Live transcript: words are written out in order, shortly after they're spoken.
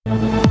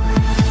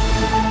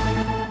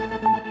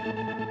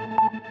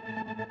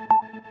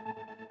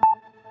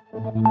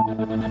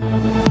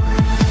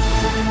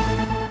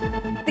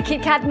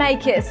cat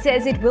maker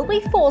says it will be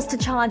forced to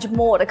charge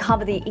more to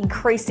cover the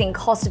increasing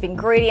cost of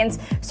ingredients.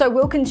 So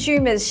will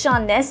consumers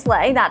shun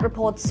Nestle? That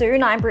reports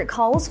soon. I'm Britt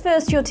Coles.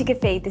 First, your ticker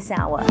feed this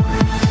hour.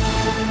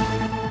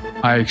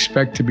 I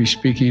expect to be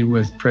speaking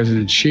with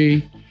President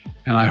Xi,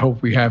 and I hope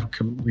we're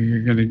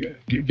going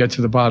to get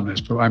to the bottom of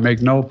this, but I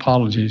make no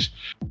apologies.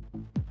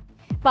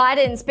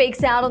 Biden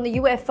speaks out on the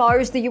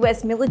UFOs the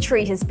US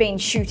military has been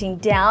shooting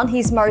down.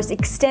 His most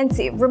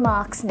extensive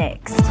remarks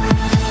next.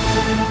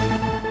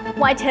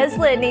 Why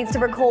Tesla needs to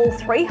recall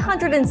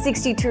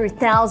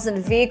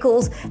 362,000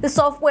 vehicles, the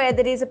software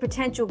that is a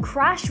potential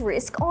crash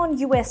risk on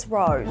US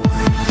roads.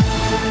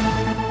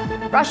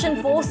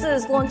 Russian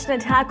forces launched an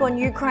attack on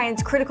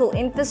Ukraine's critical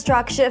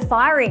infrastructure,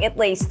 firing at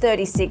least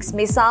 36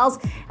 missiles.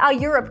 Our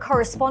Europe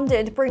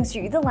correspondent brings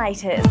you the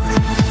latest.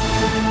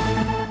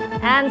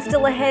 And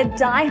still ahead,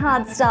 Die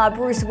Hard star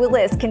Bruce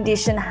Willis'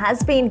 condition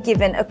has been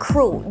given a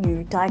cruel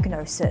new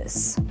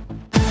diagnosis.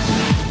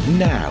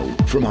 Now,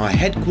 from our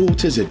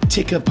headquarters at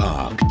Ticker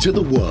Park to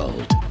the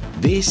world,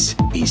 this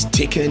is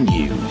Ticker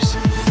News.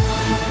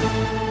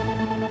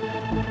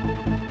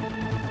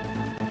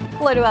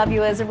 Hello to our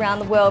viewers around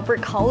the world.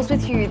 Britt Coles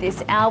with you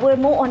this hour.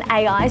 More on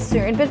AI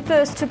soon, but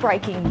first to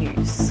breaking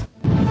news.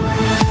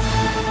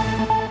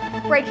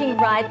 Breaking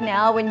right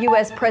now, when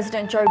US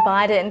President Joe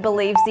Biden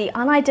believes the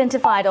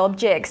unidentified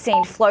objects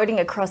seen floating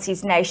across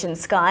his nation's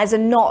skies are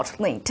not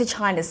linked to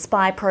China's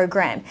spy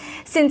program.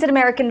 Since an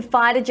American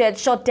fighter jet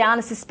shot down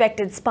a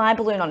suspected spy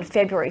balloon on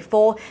February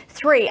 4,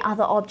 3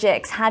 other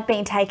objects had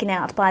been taken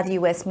out by the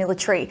US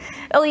military.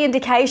 Early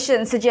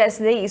indications suggest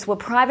these were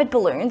private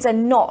balloons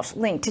and not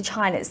linked to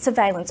China's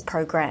surveillance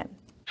program.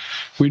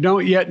 We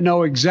don't yet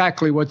know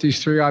exactly what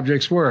these 3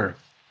 objects were.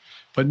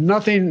 But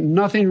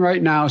nothing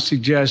right now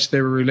suggests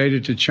they were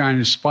related to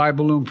China's spy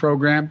balloon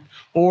program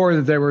or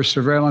that they were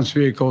surveillance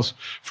vehicles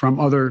from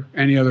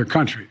any other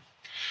country.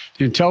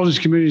 The intelligence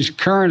community's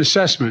current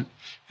assessment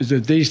is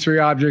that these 3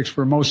 objects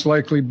were most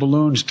likely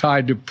balloons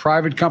tied to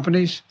private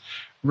companies,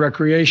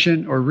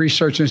 recreation or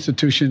research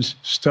institutions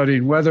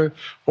studying weather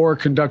or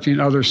conducting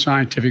other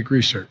scientific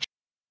research.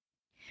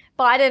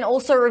 Biden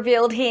also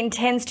revealed he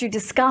intends to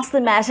discuss the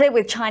matter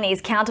with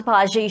Chinese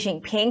counterpart Xi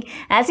Jinping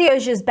as he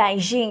urges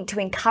Beijing to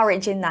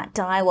encourage in that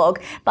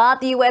dialogue. But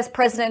the US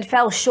president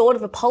fell short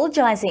of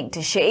apologising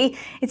to Xi.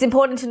 It's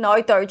important to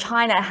note, though,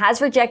 China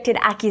has rejected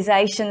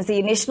accusations the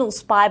initial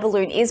spy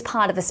balloon is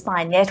part of a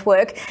spy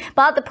network.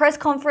 But the press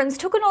conference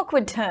took an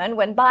awkward turn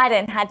when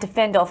Biden had to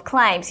fend off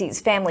claims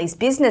his family's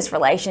business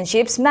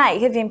relationships may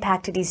have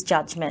impacted his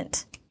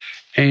judgment.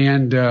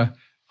 And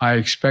I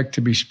expect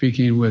to be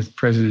speaking with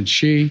President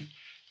Xi,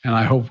 and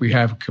I hope we're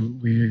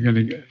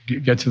going to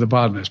get to the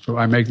bottom of this. But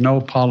I make no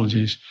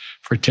apologies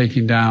for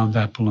taking down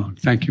that balloon.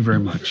 Thank you very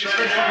much. Sir,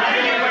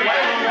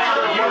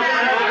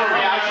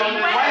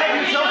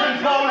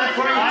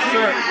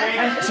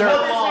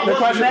 the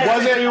question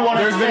was it?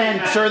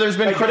 There's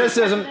been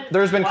criticism.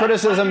 There's been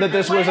criticism that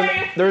this wasn't.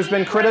 There's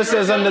been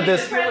criticism that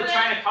this.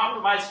 Trying to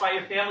compromise by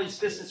your family's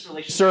business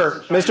relations.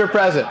 Sir, Mr.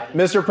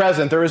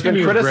 President, there has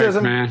been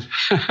criticism. Break, man.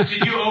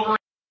 Did you over?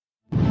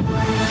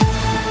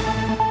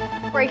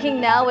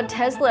 Breaking now, a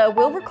Tesla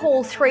will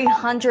recall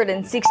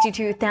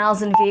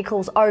 362,000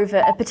 vehicles over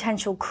a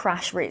potential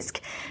crash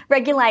risk.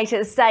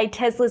 Regulators say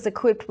Teslas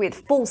equipped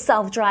with full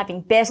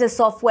self-driving beta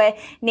software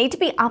need to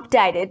be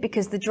updated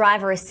because the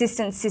driver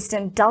assistance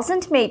system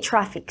doesn't meet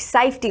traffic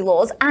safety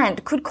laws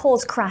and could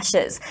cause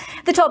crashes.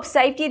 The top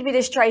safety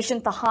administration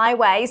for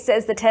highways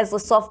says the Tesla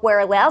software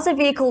allows a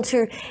vehicle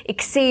to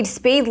exceed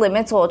speed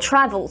limits or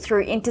travel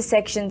through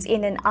intersections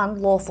in an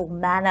unlawful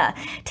manner.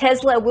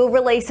 Tesla will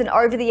release an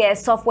over-the-air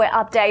software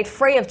update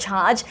free of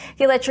charge.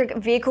 The electric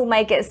vehicle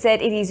maker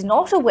said it is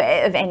not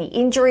aware of any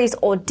injuries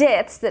or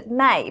deaths that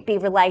may be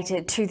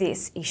related to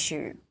this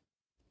issue.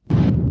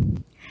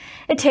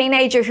 A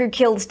teenager who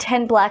killed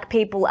 10 black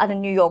people at a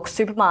New York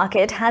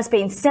supermarket has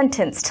been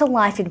sentenced to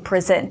life in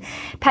prison.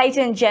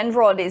 Peyton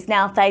Genrod is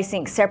now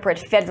facing separate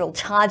federal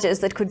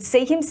charges that could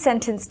see him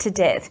sentenced to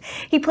death.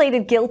 He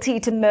pleaded guilty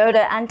to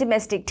murder and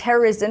domestic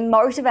terrorism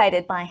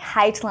motivated by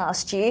hate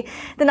last year.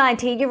 The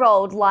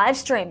 19-year-old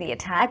live-streamed the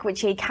attack, which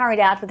he carried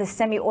out with a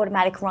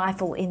semi-automatic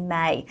rifle in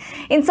May.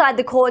 Inside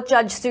the court,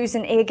 Judge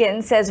Susan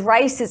Egan says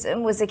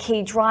racism was a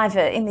key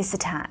driver in this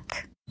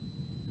attack.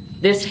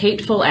 This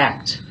hateful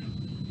act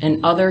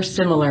and other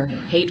similar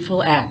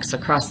hateful acts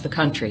across the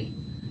country,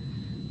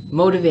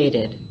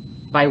 motivated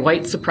by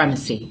white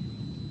supremacy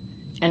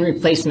and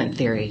replacement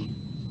theory,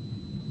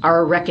 are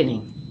a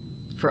reckoning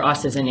for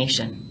us as a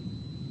nation.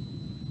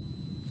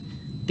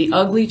 The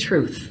ugly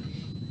truth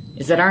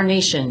is that our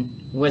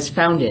nation was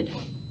founded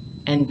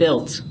and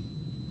built,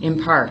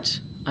 in part,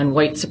 on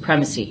white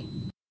supremacy.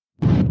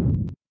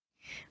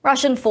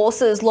 Russian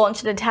forces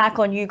launched an attack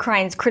on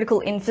Ukraine's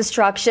critical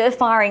infrastructure,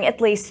 firing at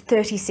least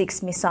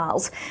 36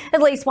 missiles.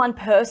 At least one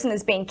person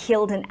has been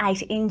killed and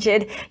 8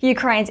 injured.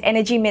 Ukraine's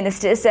energy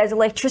minister says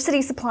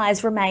electricity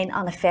supplies remain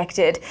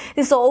unaffected.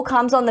 This all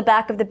comes on the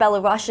back of the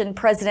Belarusian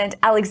President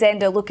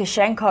Alexander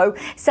Lukashenko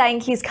saying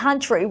his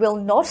country will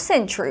not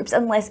send troops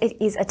unless it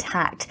is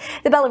attacked.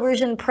 The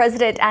Belarusian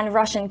president and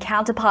Russian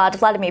counterpart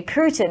Vladimir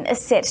Putin are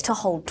set to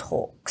hold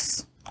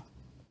talks.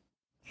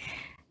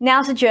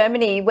 Now to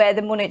Germany, where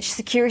the Munich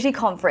Security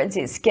Conference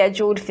is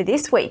scheduled for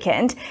this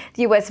weekend.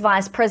 The US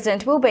Vice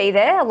President will be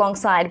there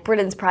alongside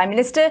Britain's Prime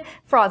Minister,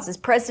 France's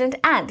President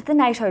and the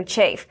NATO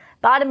chief.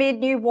 But amid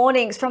new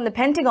warnings from the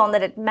Pentagon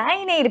that it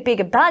may need a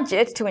bigger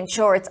budget to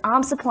ensure its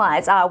arms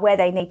supplies are where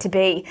they need to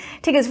be.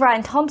 Ticker's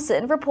Ryan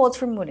Thompson reports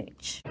from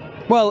Munich.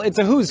 Well, it's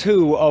a who's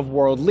who of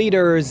world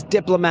leaders,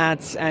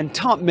 diplomats, and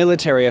top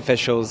military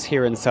officials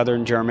here in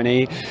southern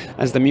Germany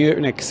as the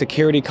Munich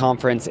Security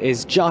Conference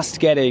is just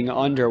getting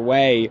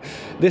underway.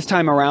 This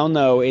time around,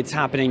 though, it's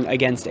happening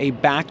against a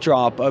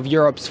backdrop of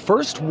Europe's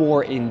first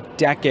war in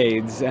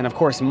decades. And of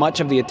course, much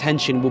of the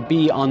attention will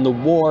be on the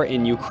war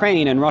in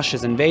Ukraine and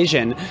Russia's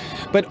invasion.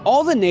 But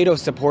all the NATO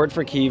support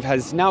for Kyiv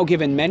has now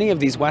given many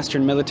of these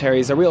Western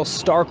militaries a real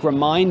stark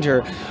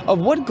reminder of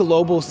what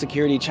global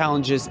security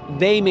challenges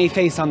they may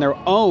face on their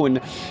own.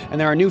 And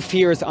there are new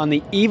fears on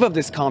the eve of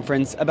this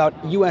conference about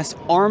U.S.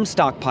 arms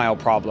stockpile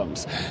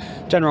problems.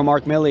 General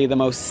Mark Milley, the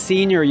most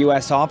senior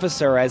U.S.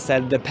 officer, has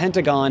said the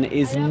Pentagon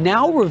is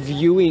now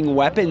reviewing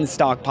weapons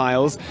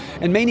stockpiles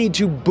and may need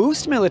to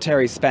boost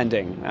military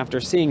spending after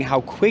seeing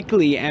how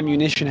quickly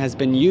ammunition has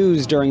been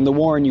used during the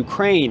war in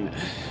Ukraine.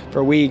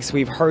 For weeks,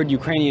 we've heard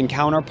Ukrainian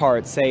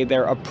counterparts say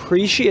they're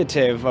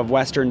appreciative of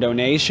Western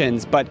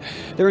donations, but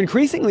they're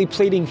increasingly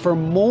pleading for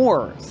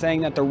more, saying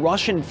that the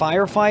Russian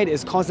firefight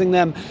is causing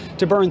them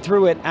to burn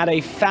through it at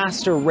a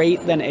faster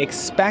rate than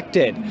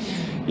expected.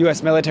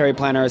 U.S. military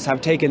planners have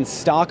taken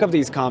stock of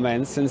these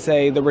comments and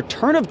say the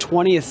return of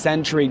 20th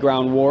century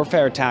ground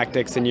warfare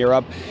tactics in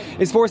Europe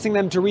is forcing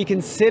them to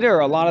reconsider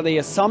a lot of the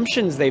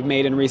assumptions they've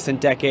made in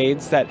recent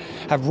decades that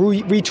have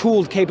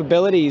retooled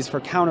capabilities for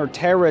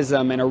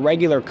counterterrorism and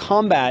irregular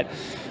combat.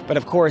 But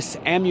of course,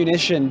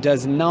 ammunition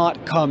does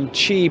not come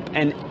cheap,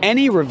 and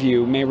any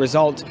review may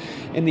result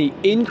in the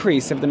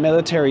increase of the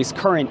military's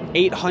current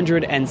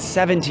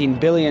 $817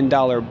 billion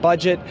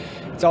budget.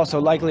 It's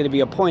also likely to be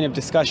a point of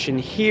discussion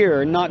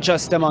here, not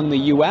just among the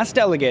U.S.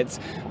 delegates,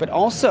 but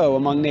also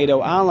among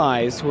NATO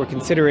allies who are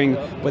considering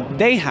what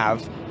they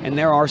have in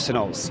their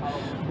arsenals.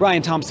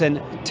 Ryan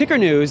Thompson, Ticker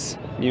News,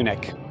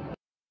 Munich.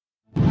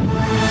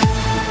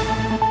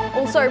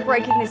 Also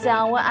breaking this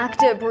hour,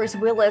 actor Bruce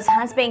Willis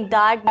has been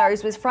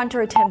diagnosed with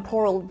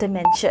frontotemporal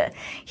dementia.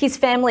 His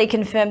family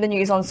confirmed the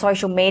news on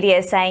social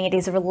media, saying it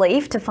is a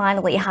relief to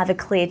finally have a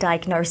clear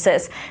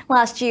diagnosis.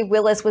 Last year,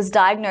 Willis was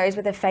diagnosed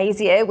with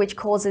aphasia, which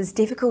causes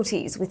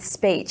difficulties with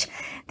speech.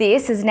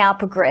 This has now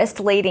progressed,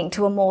 leading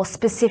to a more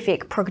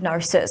specific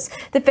prognosis.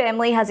 The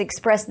family has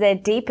expressed their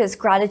deepest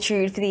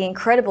gratitude for the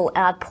incredible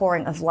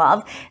outpouring of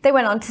love. They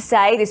went on to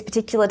say this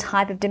particular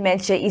type of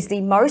dementia is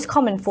the most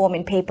common form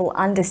in people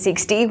under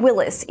 60.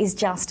 Willis is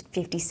just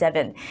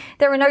 57.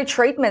 There are no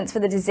treatments for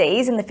the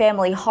disease, and the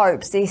family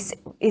hopes this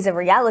is a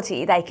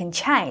reality they can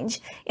change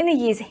in the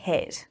years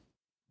ahead.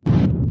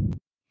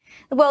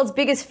 The world's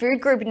biggest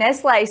food group,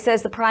 Nestlé,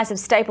 says the price of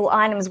staple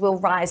items will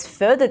rise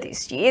further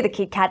this year. The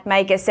Kit Kat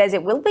maker says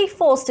it will be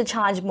forced to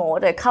charge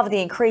more to cover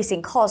the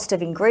increasing cost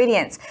of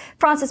ingredients.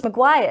 Francis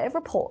Maguire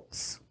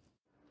reports.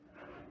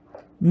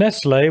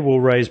 Nestlé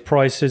will raise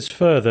prices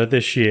further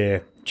this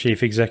year.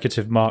 Chief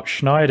Executive Mark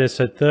Schneider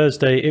said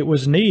Thursday it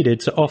was needed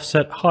to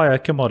offset higher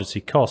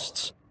commodity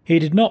costs. He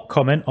did not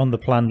comment on the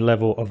planned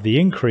level of the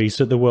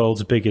increase at the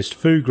world's biggest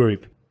food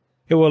group.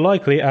 It will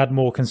likely add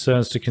more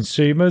concerns to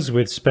consumers,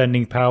 with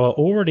spending power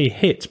already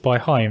hit by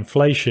high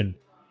inflation.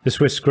 The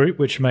Swiss group,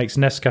 which makes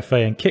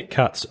Nescafé and Kit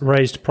Kats,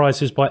 raised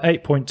prices by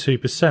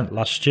 8.2%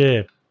 last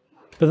year.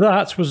 But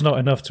that was not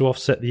enough to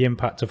offset the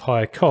impact of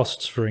higher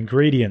costs for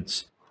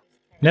ingredients.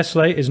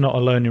 Nestlé is not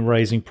alone in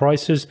raising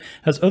prices,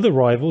 as other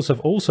rivals have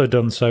also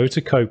done so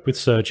to cope with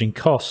surging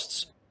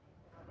costs.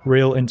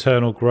 Real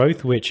internal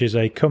growth, which is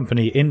a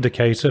company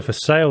indicator for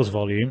sales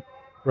volume,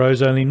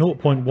 rose only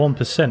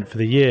 0.1% for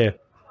the year.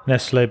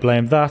 Nestlé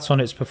blamed that on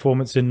its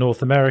performance in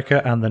North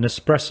America and the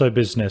Nespresso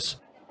business.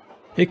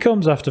 It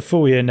comes after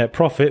full-year net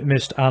profit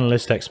missed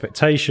analyst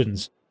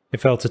expectations.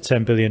 It fell to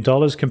 $10 billion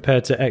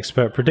compared to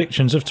expert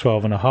predictions of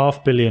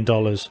 $12.5 billion.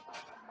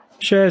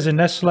 Shares in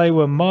Nestlé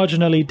were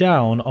marginally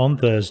down on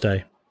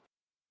Thursday.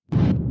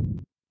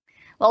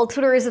 Well,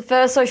 Twitter is the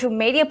first social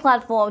media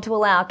platform to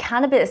allow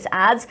cannabis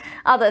ads.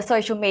 Other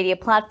social media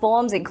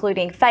platforms,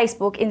 including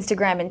Facebook,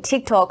 Instagram and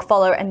TikTok,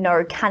 follow a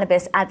no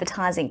cannabis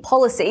advertising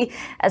policy,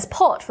 as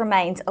pot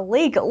remains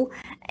illegal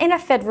in a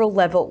federal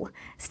level.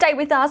 Stay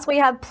with us. We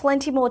have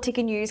plenty more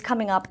Ticker News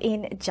coming up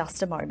in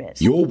just a moment.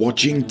 You're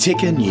watching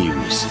Ticker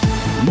News.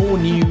 More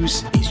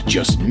news is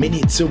just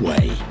minutes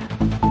away.